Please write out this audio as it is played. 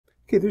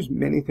Okay, there's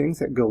many things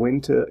that go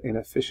into an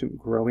efficient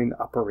growing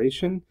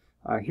operation.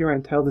 Here I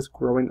entitled this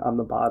growing on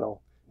the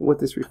bottle. And what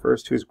this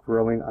refers to is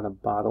growing on a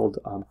bottled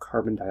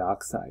carbon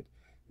dioxide.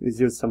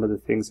 These are some of the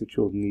things that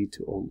you'll need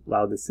to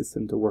allow the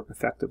system to work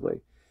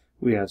effectively.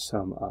 We have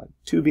some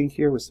tubing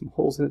here with some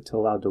holes in it to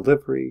allow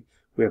delivery.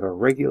 We have a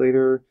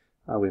regulator.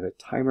 We have a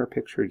timer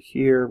pictured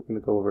here. We're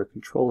going to go over a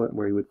controller and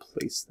where you would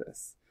place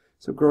this.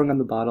 So growing on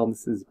the bottle,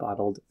 this is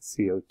bottled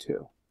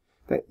CO2.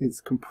 That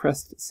is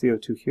compressed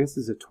CO2 here. This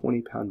is a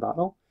 20-pound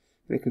bottle,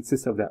 and it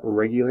consists of that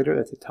regulator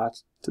that's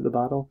attached to the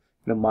bottle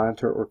and a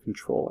monitor or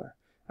controller.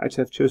 I just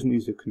have chosen to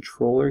use a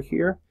controller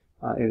here,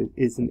 and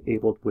it is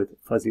enabled with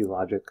fuzzy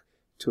logic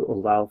to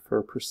allow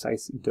for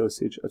precise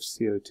dosage of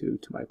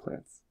CO2 to my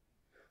plants.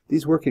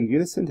 These work in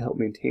unison to help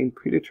maintain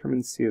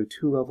predetermined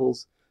CO2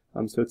 levels,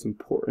 so it's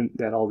important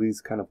that all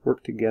these kind of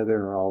work together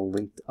and are all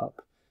linked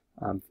up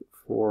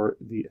for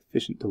the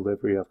efficient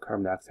delivery of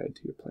carbon dioxide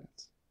to your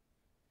plants.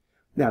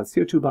 Now, the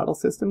CO2 bottle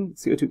system,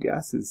 CO2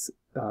 gas is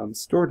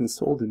stored and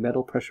sold in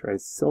metal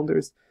pressurized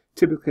cylinders,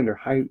 typically under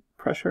high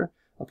pressure,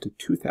 up to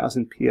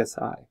 2,000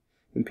 psi.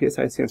 And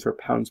psi stands for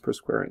pounds per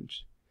square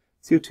inch.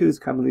 CO2 is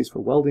commonly used for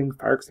welding,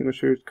 fire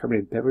extinguishers,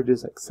 carbonated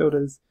beverages like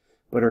sodas,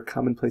 but are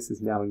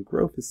commonplaces now in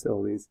grow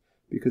facilities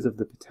because of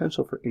the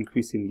potential for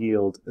increasing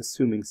yield,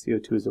 assuming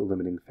CO2 is a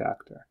limiting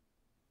factor.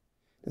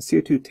 Now,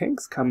 CO2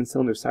 tanks, common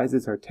cylinder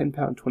sizes are 10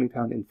 pound, 20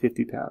 pound, and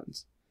 50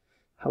 pounds.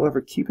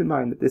 However, keep in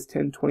mind that this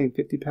 10, 20, and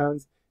 50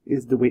 pounds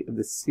is the weight of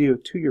the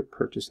CO2 you're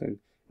purchasing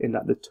and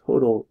not the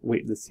total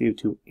weight of the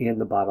CO2 and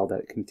the bottle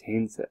that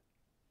contains it.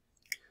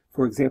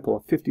 For example,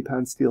 a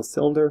 50-pound steel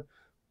cylinder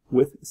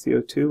with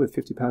CO2, with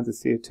 50 pounds of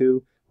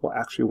CO2, will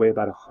actually weigh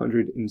about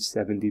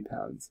 170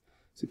 pounds.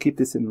 So keep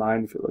this in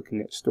mind if you're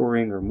looking at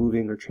storing or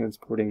moving or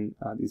transporting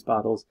these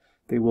bottles.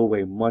 They will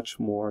weigh much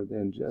more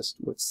than just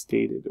what's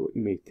stated or what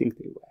you may think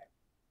they weigh.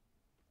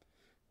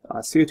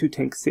 CO2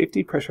 tank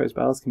safety, pressurized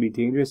bottles can be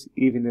dangerous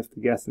even if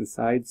the gas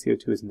inside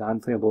CO2 is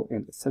non-flammable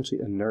and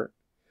essentially inert.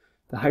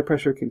 The high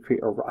pressure can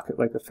create a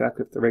rocket-like effect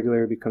if the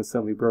regulator becomes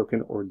suddenly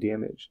broken or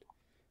damaged.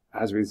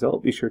 As a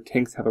result, be sure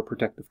tanks have a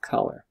protective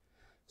collar.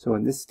 So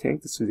in this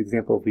tank, this is an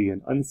example of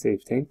an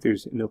unsafe tank.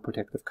 There's no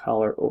protective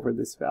collar over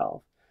this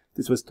valve. If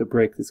this was to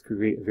break, this could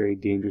create a very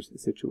dangerous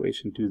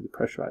situation due to the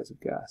pressurized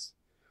gas.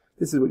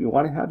 This is what you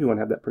want to have. You want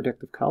to have that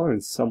protective collar in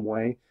some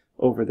way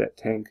over that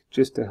tank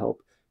just to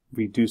help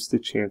reduce the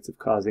chance of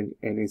causing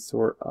any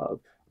sort of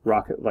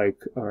rocket-like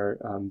or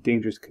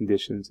dangerous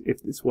conditions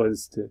if this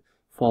was to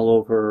fall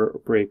over or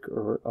break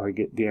or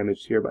get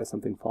damaged here by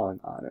something falling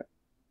on it.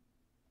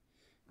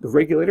 The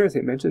regulator, as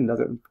I mentioned,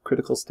 another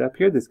critical step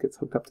here. This gets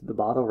hooked up to the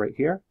bottle right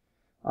here.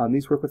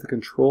 These work with a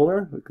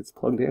controller that gets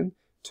plugged in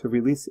to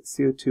release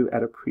CO2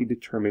 at a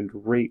predetermined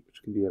rate,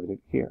 which can be evident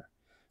here.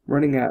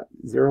 Running at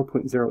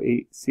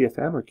 0.08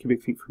 CFM or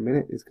cubic feet per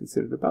minute is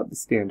considered about the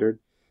standard,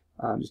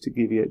 just to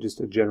give you just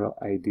a general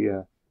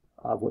idea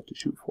of what to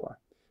shoot for.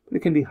 But it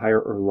can be higher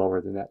or lower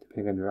than that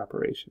depending on your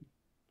operation.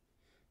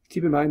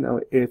 Keep in mind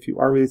though, if you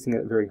are releasing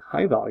at very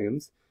high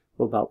volumes,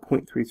 of about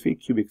 0.33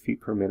 cubic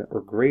feet per minute or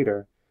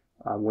greater,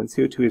 when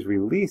CO2 is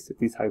released at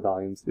these high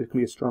volumes, there can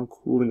be a strong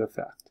cooling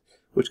effect,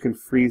 which can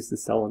freeze the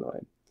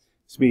solenoid.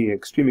 This would be an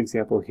extreme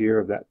example here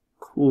of that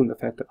cooling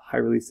effect of high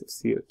release of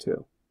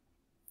CO2.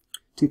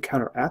 To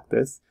counteract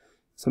this,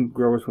 some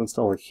growers will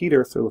install a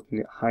heater if they're looking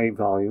at high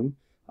volume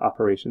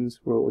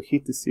operations, where it will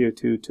heat the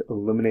CO2 to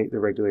eliminate the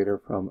regulator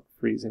from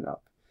freezing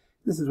up.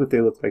 This is what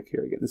they look like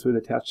here. Again, this would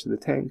attach to the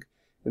tank,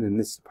 and then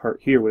this part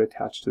here would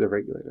attach to the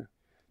regulator.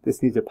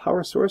 This needs a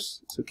power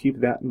source, so keep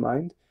that in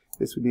mind.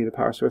 This would need a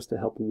power source to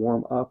help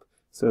warm up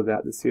so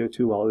that the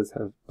CO2, while it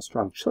has a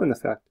strong chilling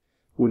effect,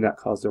 would not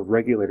cause the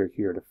regulator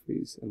here to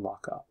freeze and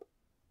lock up.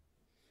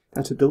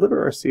 Now to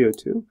deliver our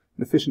CO2, an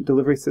efficient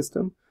delivery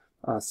system,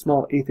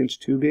 small 1/8-inch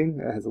tubing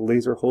that has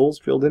laser holes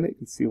drilled in it. You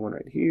can see one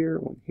right here,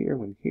 one here,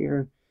 one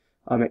here,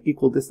 at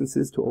equal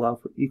distances to allow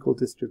for equal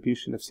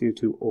distribution of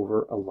CO2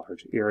 over a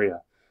large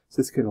area. So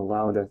this can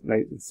allow that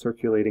nice and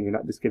circulating. You're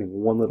not just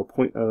getting one little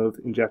point of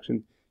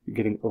injection, you're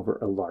getting over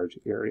a large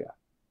area.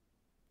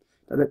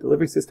 Now that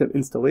delivery system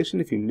installation,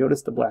 if you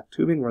notice the black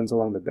tubing runs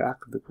along the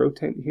back of the grow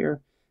tent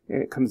here,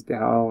 and it comes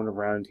down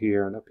around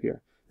here and up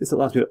here. This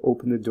allows you to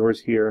open the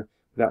doors here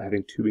without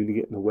having tubing to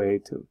get in the way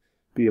to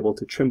be able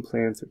to trim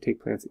plants or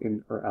take plants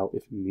in or out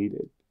if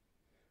needed.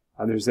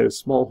 There's those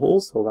small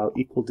holes to allow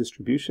equal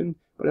distribution,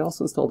 but I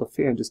also installed a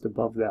fan just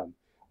above them.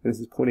 And this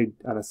is pointed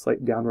on a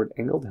slight downward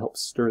angle to help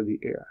stir the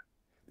air.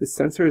 This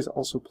sensor is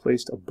also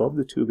placed above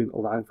the tubing,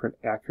 allowing for an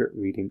accurate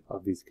reading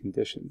of these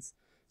conditions.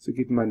 So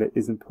keep in mind that it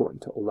is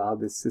important to allow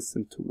this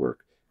system to work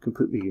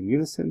completely in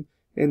unison,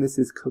 and this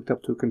is hooked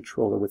up to a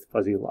controller with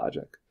fuzzy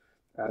logic.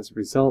 As a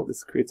result,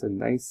 this creates a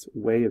nice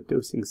way of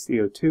dosing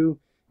CO2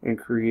 and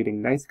creating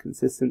nice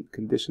consistent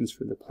conditions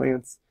for the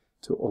plants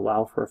to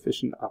allow for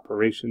efficient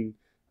operation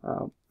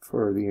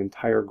for the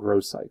entire grow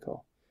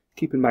cycle.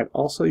 Keep in mind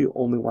also you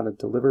only want to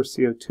deliver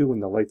CO2 when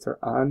the lights are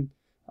on,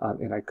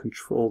 and I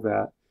control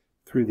that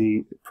through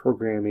the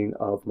programming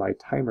of my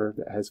timer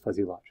that has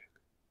fuzzy logic.